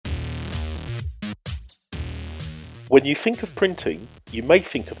When you think of printing, you may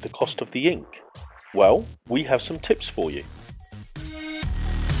think of the cost of the ink. Well, we have some tips for you.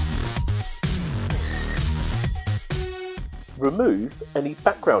 Remove any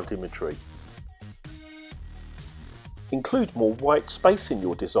background imagery. Include more white space in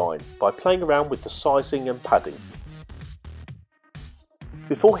your design by playing around with the sizing and padding.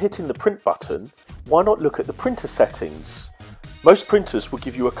 Before hitting the print button, why not look at the printer settings? Most printers will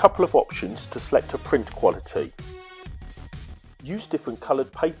give you a couple of options to select a print quality. Use different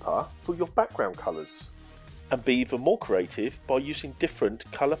coloured paper for your background colours, and be even more creative by using different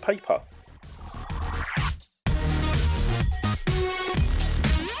colour paper.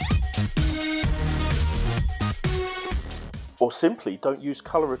 Or simply don't use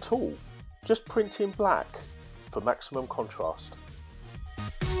colour at all, just print in black for maximum contrast.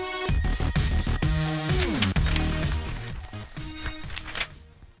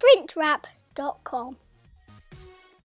 Printwrap.com